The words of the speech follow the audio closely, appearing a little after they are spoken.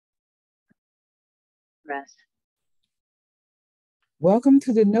progress. Welcome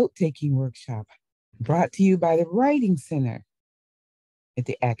to the note-taking workshop, brought to you by the Writing Center at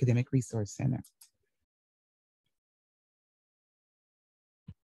the Academic Resource Center.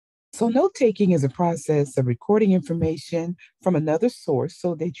 So note-taking is a process of recording information from another source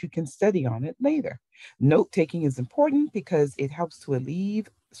so that you can study on it later. Note-taking is important because it helps to alleviate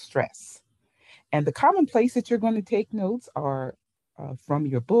stress. And the common place that you're going to take notes are from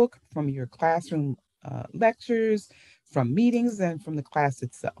your book, from your classroom lectures, from meetings, and from the class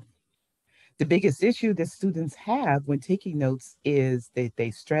itself. The biggest issue that students have when taking notes is that they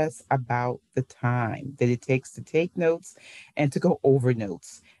stress about the time that it takes to take notes and to go over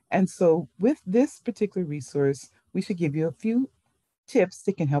notes. And so, with this particular resource, we should give you a few tips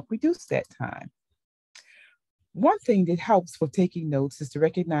that can help reduce that time. One thing that helps with taking notes is to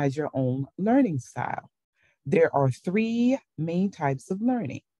recognize your own learning style. There are three main types of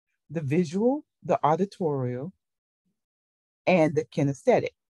learning: the visual, the auditorial, and the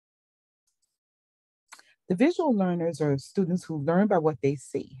kinesthetic. The visual learners are students who learn by what they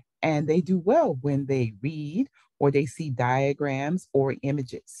see, and they do well when they read or they see diagrams or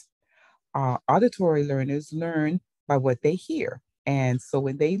images. Auditory learners learn by what they hear, and so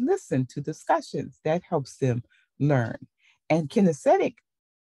when they listen to discussions, that helps them learn. And kinesthetic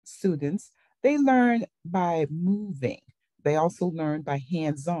students, they learn by moving. They also learn by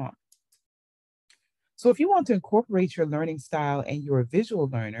hands-on. So if you want to incorporate your learning style and you're a visual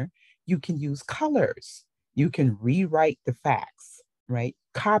learner, you can use colors. You can rewrite the facts, right?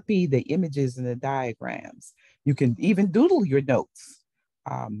 Copy the images and the diagrams. You can even doodle your notes.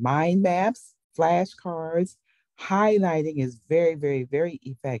 Mind maps, flashcards, highlighting is very, very, very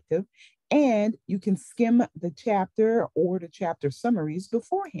effective. And you can skim the chapter or the chapter summaries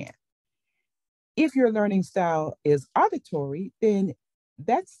beforehand. If your learning style is auditory, then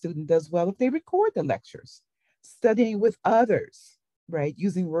that student does well if they record the lectures, studying with others, right?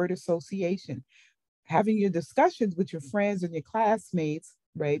 Using word association, having your discussions with your friends and your classmates,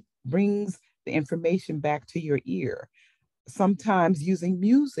 right? Brings the information back to your ear. Sometimes using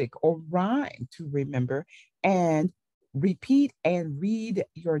music or rhyme to remember and repeat and read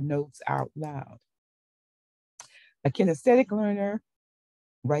your notes out loud. A kinesthetic learner,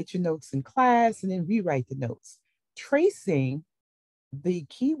 write your notes in class and then rewrite the notes. Tracing the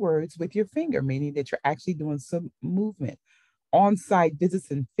keywords with your finger, meaning that you're actually doing some movement. On-site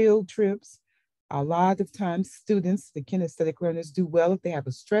visits and field trips. A lot of times students, the kinesthetic learners, do well if they have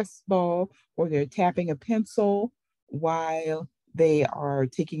a stress ball or they're tapping a pencil while they are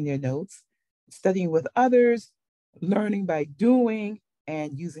taking their notes. Studying with others, learning by doing,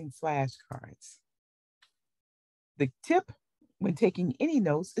 and using flashcards. The tip when taking any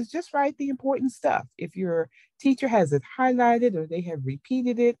notes is just write the important stuff. If your teacher has it highlighted or they have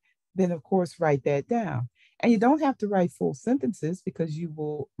repeated it, then of course write that down. And you don't have to write full sentences because you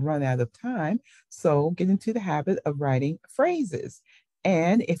will run out of time. So get into the habit of writing phrases.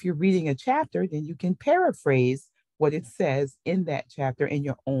 And if you're reading a chapter, then you can paraphrase what it says in that chapter in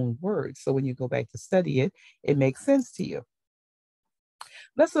your own words. So when you go back to study it, it makes sense to you.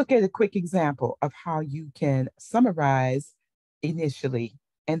 Let's look at a quick example of how you can summarize initially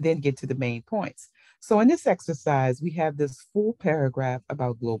and then get to the main points. So in this exercise, we have this full paragraph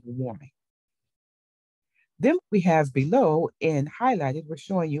about global warming. Then we have below in highlighted, we're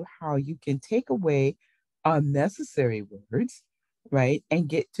showing you how you can take away unnecessary words, right, and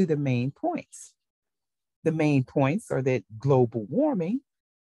get to the main points. The main points are that global warming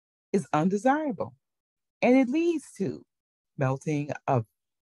is undesirable and it leads to melting of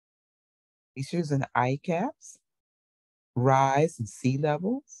glaciers and ice caps, rise in sea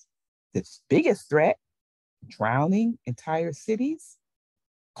levels, the biggest threat, drowning entire cities,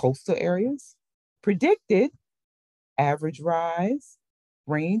 coastal areas, predicted average rise,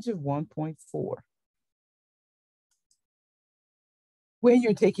 range of 1.4. When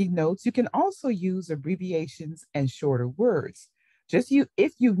you're taking notes, you can also use abbreviations and shorter words.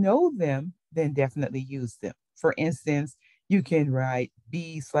 If you know them, then definitely use them. For instance, you can write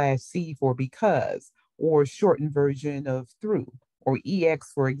B/C for because, or shortened version of through, or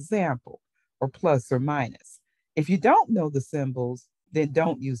EX for example, or plus or minus. If you don't know the symbols, then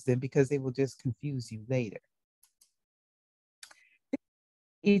don't use them because they will just confuse you later.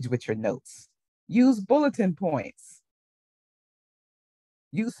 Each with your notes. Use bulletin points.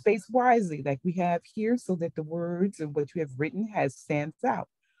 Use space wisely, like we have here, so that the words and what you have written stands out.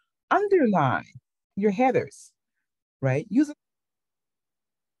 Underline your headers, right? Use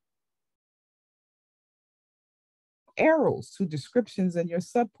arrows to descriptions and your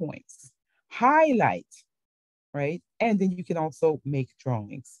subpoints. Highlight, right? And then you can also make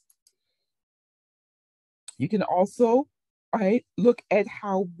drawings. You can also, right, look at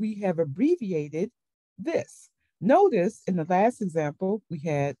how we have abbreviated this. Notice in the last example, we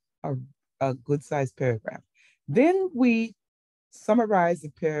had a, a good sized paragraph. Then we summarize the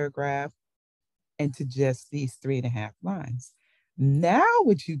paragraph into just these 3.5 lines. Now,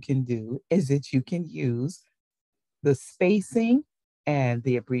 what you can do is that you can use the spacing and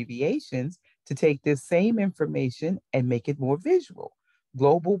the abbreviations to take this same information and make it more visual.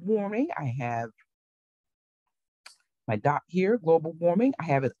 Global warming, I have my dot here, global warming. I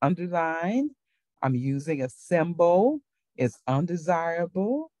have it underlined. I'm using a symbol. It's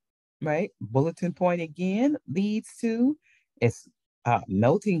undesirable, right? Bulletin point again leads to it's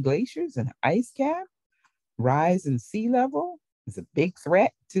melting glaciers and ice cap, rise in sea level is a big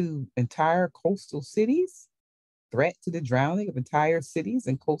threat to entire coastal cities, threat to the drowning of entire cities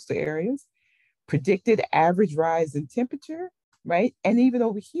and coastal areas, predicted average rise in temperature, right? And even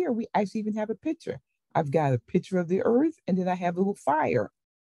over here, we actually even have a picture. I've got a picture of the earth, and then I have a little fire.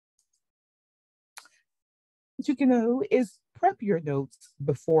 What you can do is prep your notes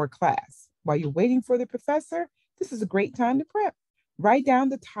before class. While you're waiting for the professor, this is a great time to prep. Write down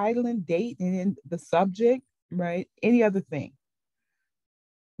the title and date and then the subject, right? Any other thing.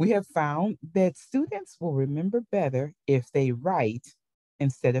 We have found that students will remember better if they write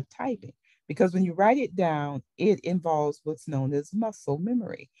instead of typing. Because when you write it down, it involves what's known as muscle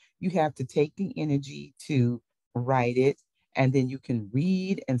memory. You have to take the energy to write it, and then you can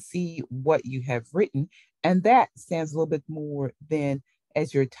read and see what you have written. And that stands a little bit more than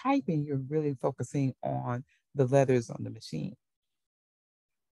as you're typing, you're really focusing on the letters on the machine.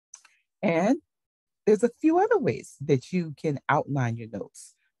 And there's a few other ways that you can outline your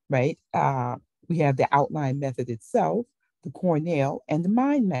notes, right? We have the outline method itself, the Cornell, and the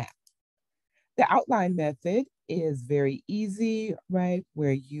mind map. The outline method is very easy, right?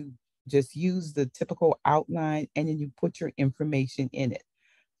 Where you just use the typical outline and then you put your information in it,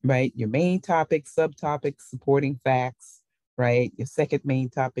 right? Your main topic, subtopics, supporting facts, right? Your second main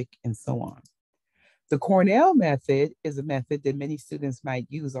topic, and so on. The Cornell method is a method that many students might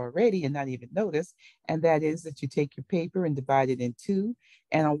use already and not even notice, and that is that you take your paper and divide it in two.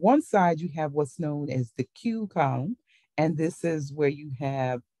 And on one side, you have what's known as the Q column, and this is where you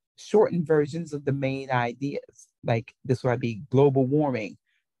have shortened versions of the main ideas. Like this would be global warming,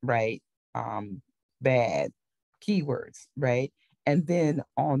 right? Bad keywords, right? And then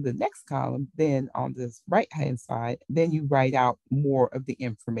on the next column, then on this right hand side, then you write out more of the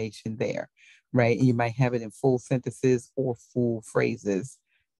information there, right? And you might have it in full sentences or full phrases,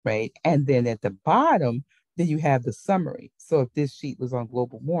 right? And then at the bottom, then you have the summary. So if this sheet was on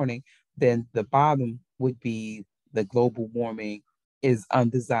global warming, then the bottom would be the global warming is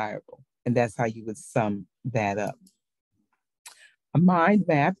undesirable. And that's how you would sum that up. A mind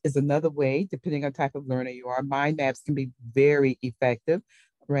map is another way, depending on type of learner you are. Mind maps can be very effective,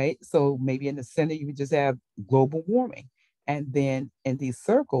 right? So maybe in the center, you would just have global warming. And then in these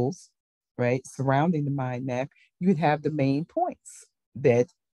circles, right, surrounding the mind map, you would have the main points that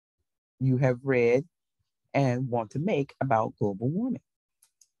you have read and want to make about global warming.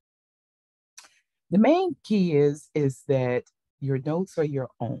 The main key is that your notes are your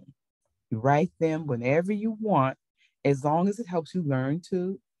own. You write them whenever you want, as long as it helps you learn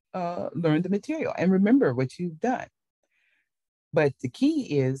to learn the material and remember what you've done. But the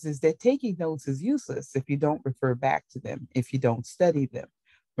key is that taking notes is useless if you don't refer back to them, if you don't study them,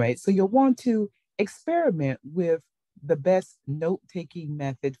 right? So you'll want to experiment with the best note-taking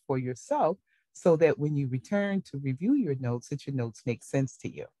method for yourself so that when you return to review your notes, that your notes make sense to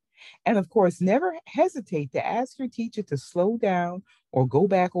you. And of course, never hesitate to ask your teacher to slow down or go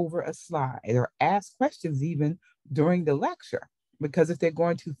back over a slide or ask questions even during the lecture, because if they're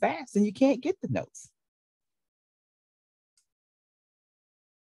going too fast, then you can't get the notes.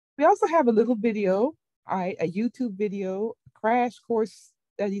 We also have a little video, a YouTube video, crash course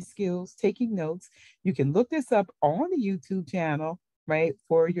study skills, taking notes. You can look this up on the YouTube channel, right,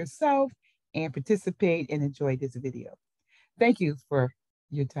 for yourself and participate and enjoy this video. Thank you for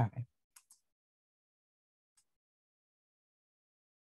your time.